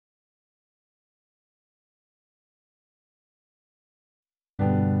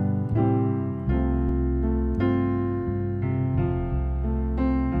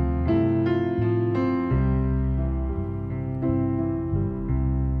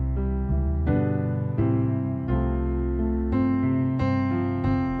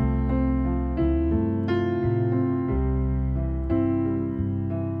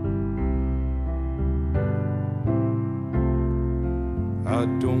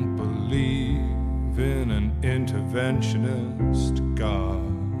don't believe in an interventionist God.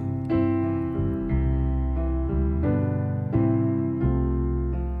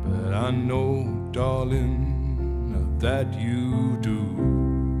 But I know, darling, that you do.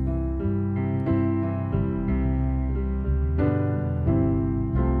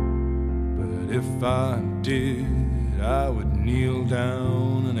 But if I did, I would kneel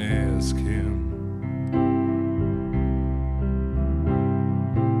down and ask him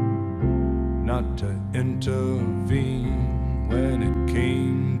not to intervene when it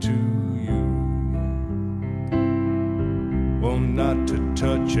came to you. Well, not to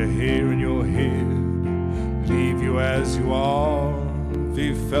touch a hair in your head, leave you as you are. If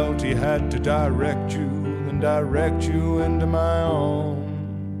he felt he had to direct you, then direct you into my arms.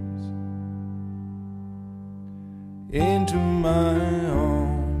 Into my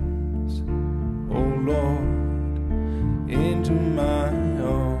arms, oh Lord, into my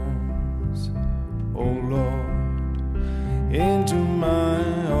arms, oh Lord, into my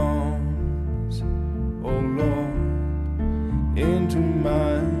arms, oh Lord, into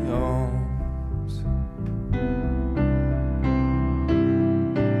my arms.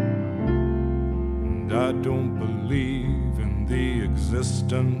 And I don't believe in the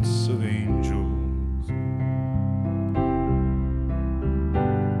existence of angels.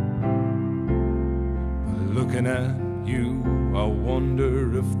 Looking at you, I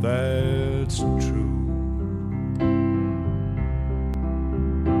wonder if that's true.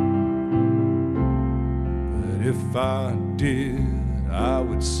 But if I did, I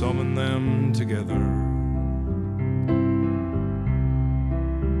would summon them together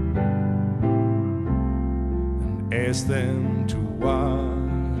and ask them to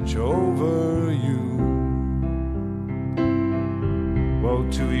watch over you. Well,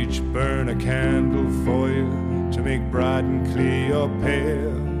 to each burn a candle for you, to make bright and clear your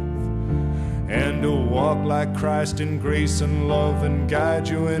path, and to walk like Christ in grace and love and guide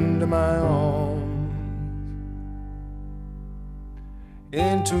you into my arms.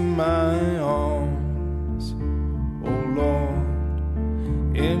 Into my arms, oh Lord,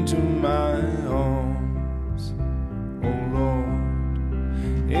 into my arms, oh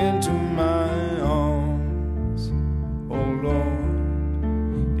Lord, into my arms, oh Lord,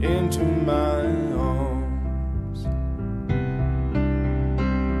 into my arms.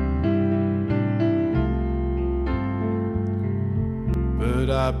 But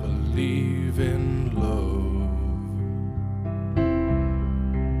I believe in love,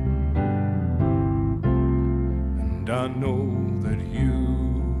 and I know that you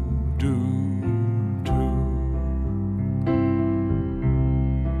do too.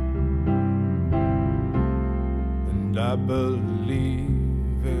 And I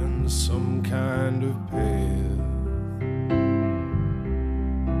believe in some kind of path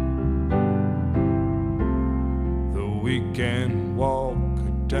that we can walk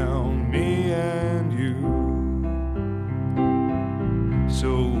down, me and you. So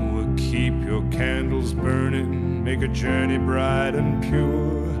keep your candles burning, make a journey bright and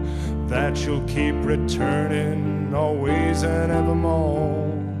pure, that you'll keep returning always and evermore.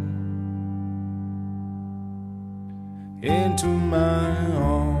 Into my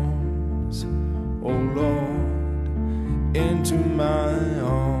arms, oh Lord, into my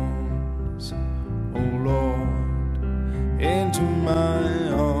arms.